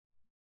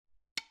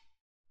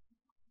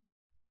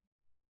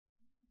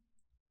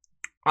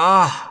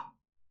 Ah!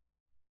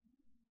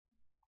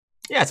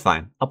 Yeah, it's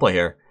fine. I'll play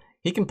here.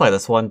 He can play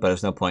this one, but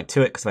there's no point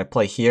to it, because if I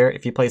play here,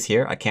 if he plays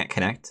here, I can't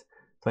connect.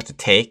 So I have to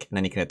take, and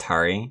then he can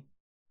Atari.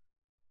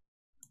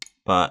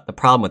 But the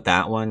problem with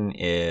that one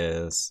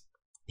is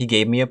he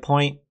gave me a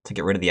point to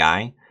get rid of the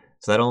eye.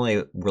 So that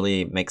only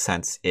really makes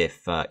sense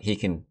if he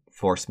can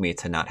force me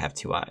to not have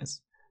two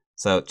eyes.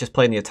 So just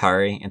playing the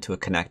Atari into a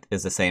connect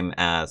is the same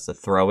as the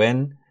throw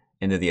in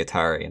into the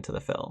Atari into the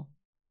fill,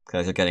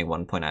 because you're getting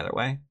 1 point either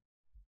way.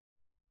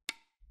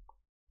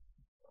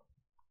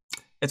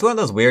 It's one of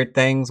those weird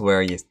things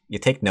where you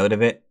take note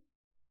of it,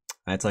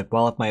 and it's like,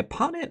 well, if my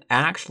opponent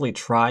actually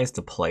tries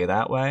to play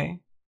that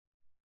way,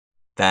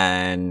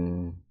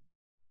 then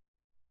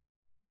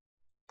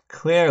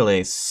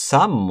clearly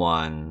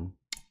someone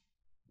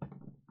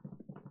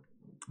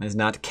is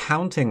not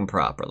counting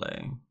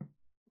properly.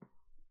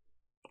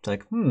 It's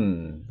like,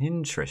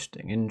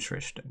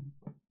 interesting.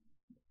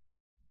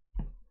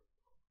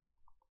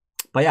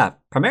 But yeah,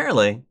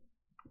 primarily,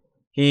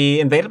 he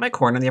invaded my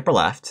corner in the upper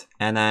left,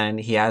 and then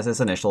he has his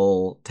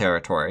initial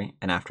territory,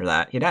 and after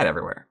that, he died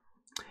everywhere.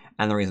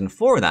 And the reason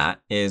for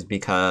that is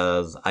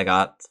because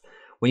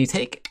when you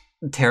take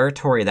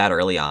territory that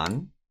early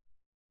on,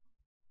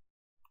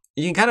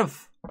 you can kind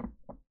of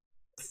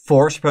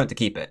force your opponent to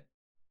keep it.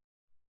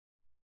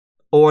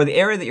 Or the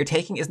area that you're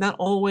taking is not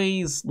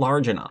always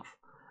large enough.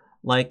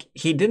 Like,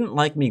 he didn't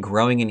like me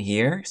growing in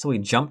here, so he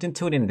jumped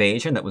into an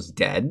invasion that was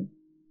dead,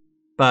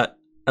 but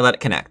I let it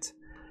connect.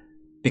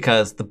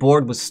 Because the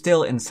board was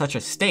still in such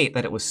a state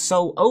that it was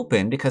so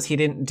open, because he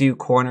didn't do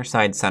corner,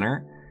 side,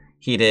 center.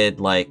 He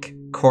did, like,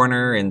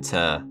 corner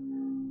into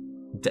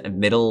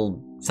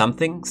middle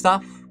something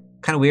stuff.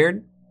 Kind of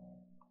weird.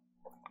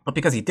 But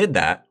because he did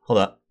that, hold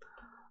up.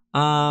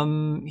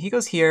 He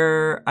goes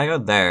here, I go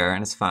there,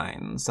 and it's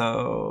fine.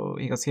 So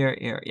he goes here,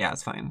 yeah,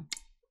 it's fine.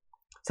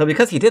 So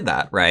because he did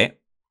that, right?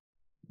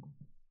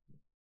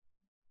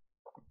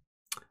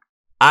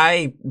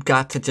 I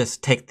got to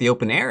just take the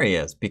open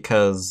areas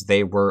because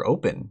they were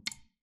open.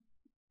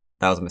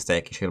 That was a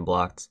mistake. He should have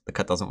blocked. The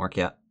cut doesn't work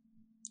yet.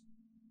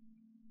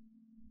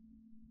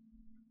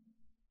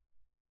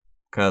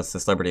 Because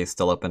this Liberty is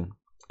still open.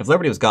 If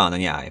Liberty was gone,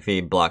 then yeah, if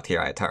he blocked here,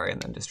 I Atari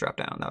and then just dropped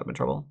down, that would have been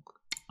trouble.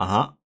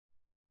 Uh-huh.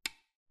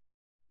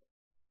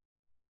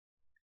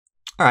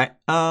 Alright,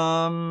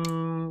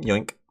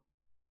 yoink.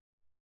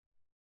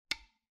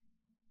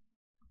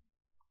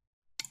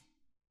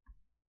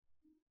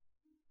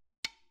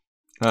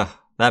 Ugh,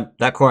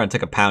 that corner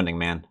took a pounding,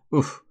 man.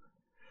 Oof.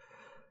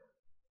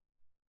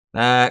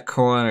 That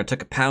corner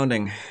took a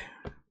pounding.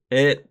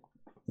 It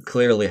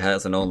clearly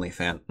has an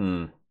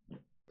OnlyFan.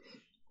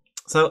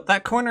 So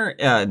that corner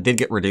did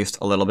get reduced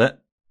a little bit.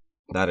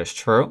 That is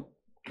true.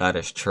 That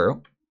is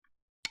true.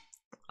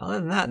 Other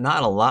than that,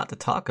 not a lot to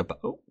talk about.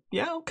 Oh,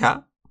 yeah, okay.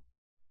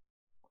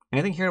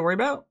 Anything here to worry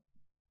about?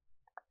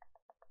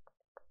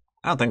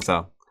 I don't think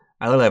so.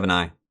 I literally have an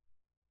eye.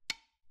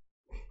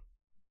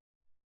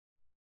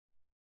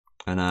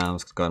 And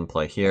let's go ahead and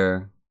play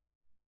here.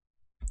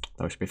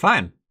 That should be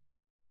fine.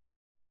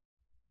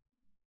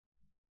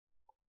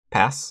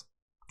 Pass.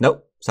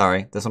 Nope.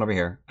 Sorry. This one over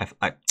here.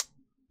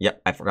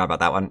 Yep, I forgot about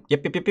that one.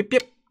 Yep.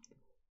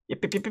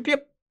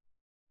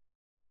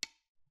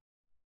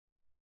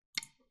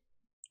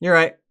 You're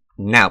right.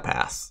 Now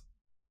pass.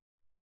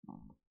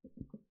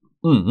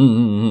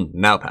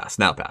 Now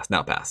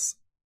pass.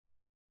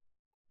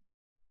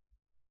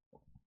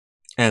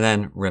 And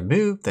then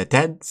remove the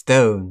dead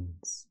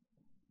stones.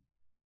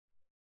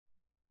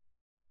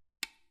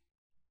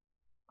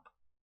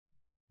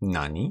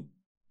 Nani?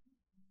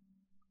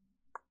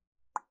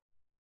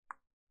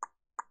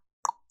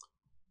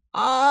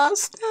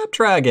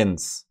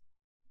 Snapdragons.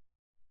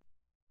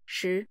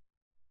 10,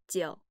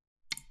 9.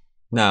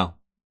 No,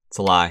 it's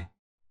a lie.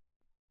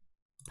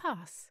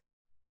 Pass.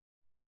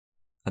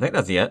 I think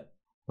that's it,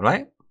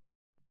 right?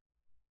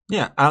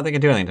 Yeah, I don't think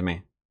it'd do anything to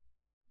me.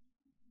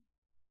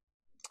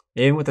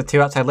 Even with the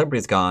 2 outside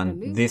liberties gone,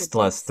 Remove this the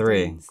still has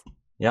 3. stones.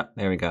 Yep,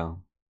 there we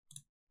go.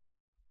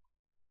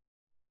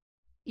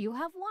 You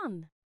have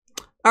won.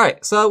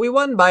 Alright, so we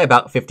won by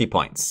about 50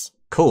 points.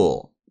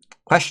 Cool.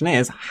 Question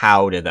is,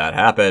 how did that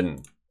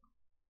happen?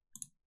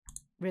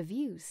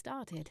 Review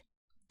started.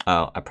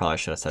 Oh, I probably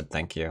should have said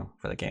thank you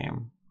for the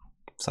game.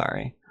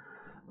 Sorry.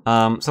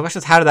 So the question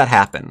is, how did that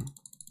happen?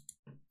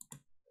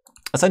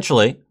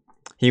 Essentially,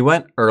 he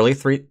went early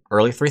three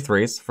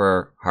threes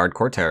for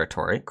hardcore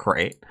territory.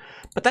 Great.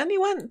 But then he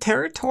went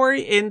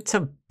territory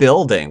into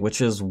building, which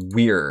is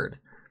weird.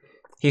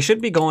 He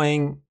should be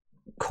going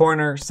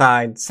corner,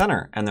 side,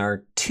 center. And there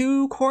are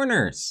 2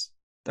 corners.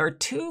 There are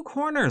 2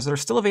 corners that are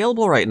still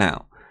available right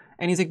now.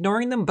 And he's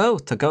ignoring them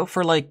both to go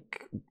for,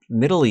 like,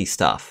 middle-y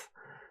stuff.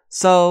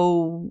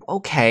 So,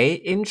 okay,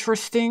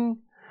 interesting.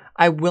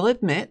 I will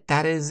admit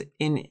that is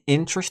an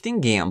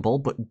interesting gamble,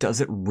 but does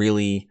it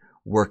really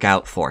work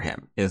out for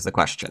him, is the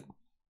question.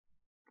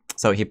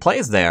 So he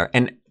plays there,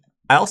 and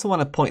I also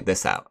want to point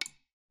this out.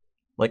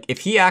 Like, if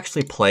he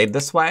actually played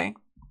this way,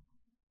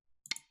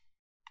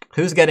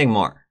 who's getting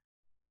more?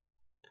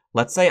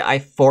 Let's say I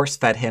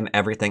force-fed him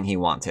everything he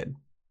wanted.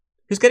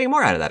 Who's getting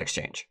more out of that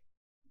exchange?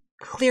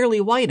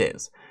 Clearly white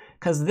is,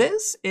 because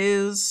this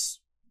is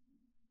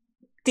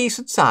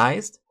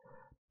decent-sized,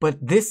 but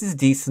this is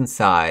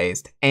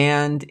decent-sized,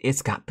 and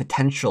it's got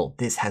potential.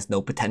 This has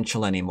no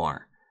potential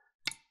anymore.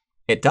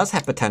 It does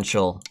have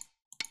potential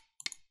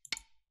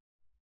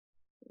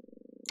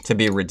to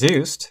be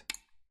reduced,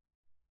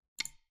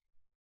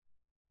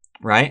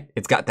 right?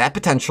 It's got that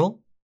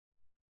potential.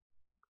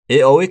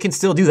 It can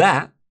still do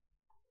that,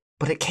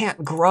 but it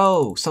can't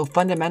grow. So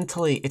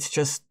fundamentally, it's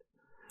just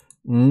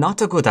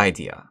not a good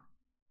idea.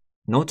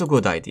 Not a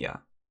good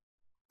idea.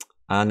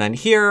 And then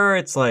here,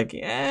 it's like,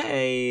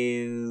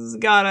 hey, he's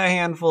got a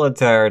handful of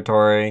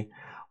territory.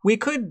 We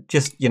could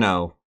just, you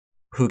know,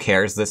 who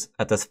cares this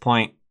at this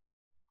point?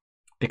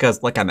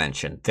 Because, like I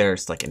mentioned,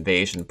 there's like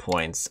invasion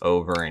points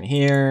over in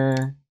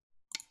here.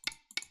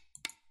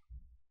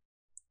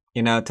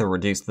 You know, to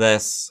reduce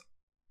this,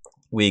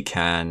 we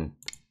can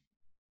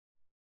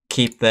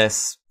keep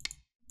this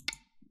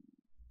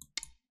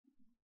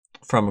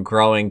from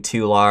growing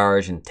too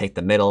large and take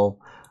the middle.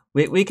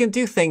 We can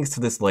do things to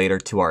this later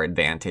to our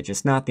advantage.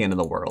 It's not the end of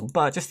the world,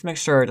 but just to make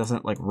sure it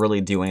doesn't like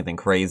really do anything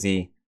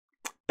crazy.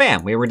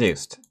 Bam, we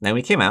reduced. Then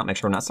we came out, make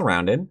sure we're not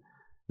surrounded.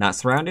 Not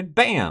surrounded,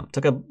 bam,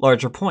 took a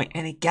larger point.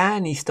 And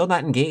again, he's still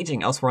not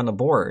engaging elsewhere on the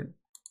board.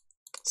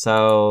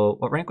 So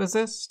what rank was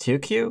this?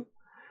 2Q?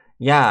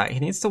 Yeah, he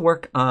needs to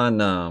work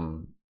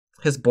on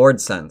his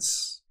board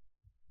sense.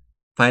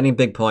 Finding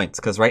big points,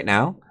 because right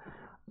now,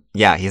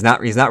 yeah, he's not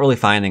really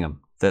finding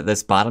them.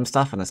 This bottom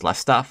stuff and this left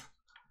stuff.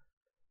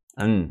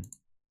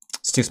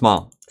 It's too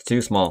small. It's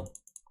too small.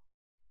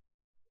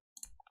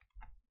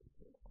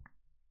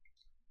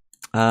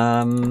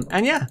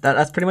 And yeah,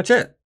 that's pretty much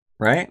it,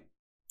 right?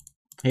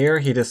 Here,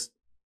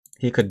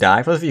 he could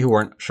die. For those of you who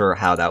weren't sure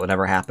how that would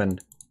ever happen,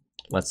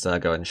 let's go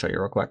ahead and show you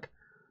real quick.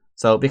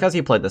 So because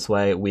he played this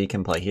way, we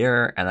can play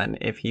here, and then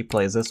if he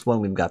plays this one,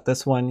 we've got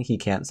this one. He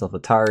can't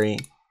Atari,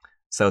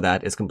 so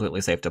that is completely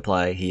safe to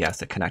play. He has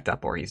to connect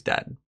up or he's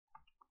dead.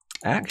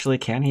 Actually,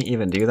 can he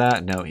even do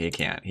that? No, he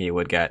can't. He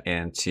would get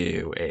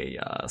into a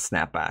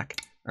snapback,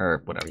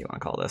 or whatever you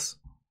want to call this.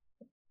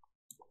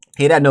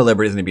 He'd had no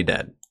liberties and he'd be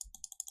dead.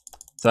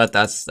 So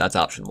that's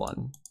option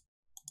 1.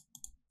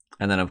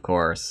 And then, of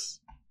course,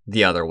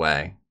 the other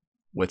way,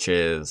 which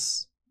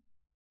is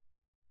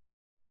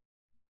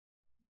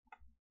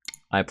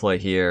I play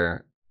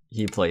here,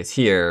 he plays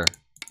here,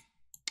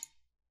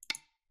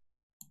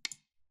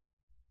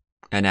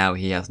 and now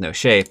he has no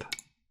shape,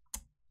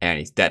 and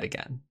he's dead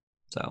again.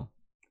 So,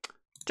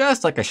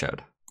 just like I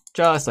showed.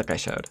 Just like I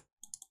showed.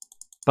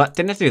 But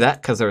didn't have to do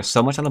that because there was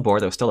so much on the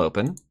board that was still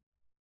open.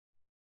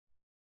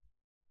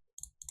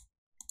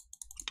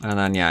 And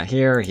then, yeah,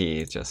 here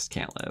he just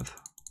can't live.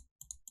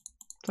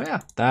 So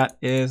yeah, that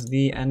is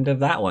the end of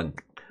that one.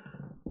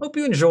 Hope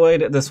you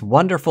enjoyed this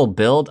wonderful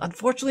build.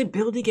 Unfortunately,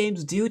 buildy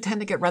games do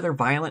tend to get rather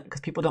violent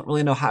because people don't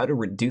really know how to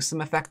reduce them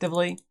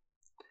effectively.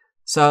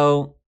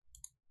 So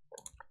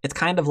it's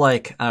kind of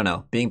like, I don't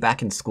know, being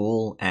back in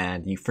school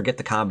and you forget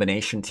the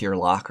combination to your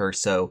locker,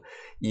 so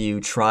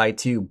you try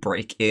to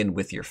break in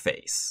with your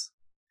face.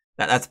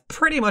 That's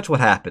pretty much what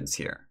happens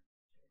here.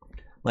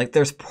 Like,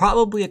 there's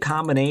probably a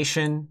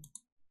combination,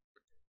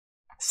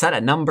 set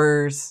of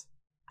numbers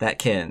that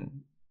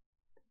can,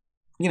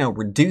 you know,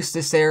 reduce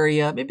this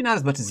area. Maybe not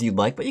as much as you'd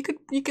like, but you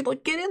could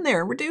like get in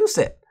there and reduce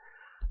it.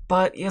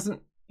 But he doesn't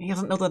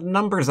know what the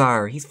numbers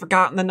are. He's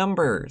forgotten the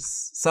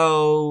numbers.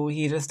 So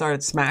he just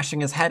started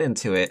smashing his head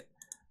into it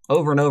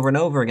over and over and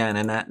over again,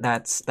 and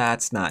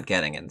that's not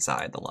getting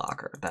inside the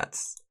locker.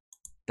 That's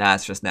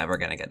just never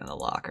gonna get in the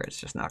locker.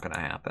 It's just not gonna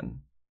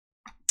happen.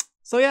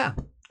 So yeah.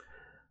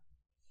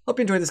 Hope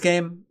you enjoyed this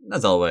game.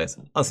 As always,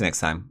 I'll see you next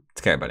time.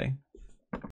 Take care, everybody.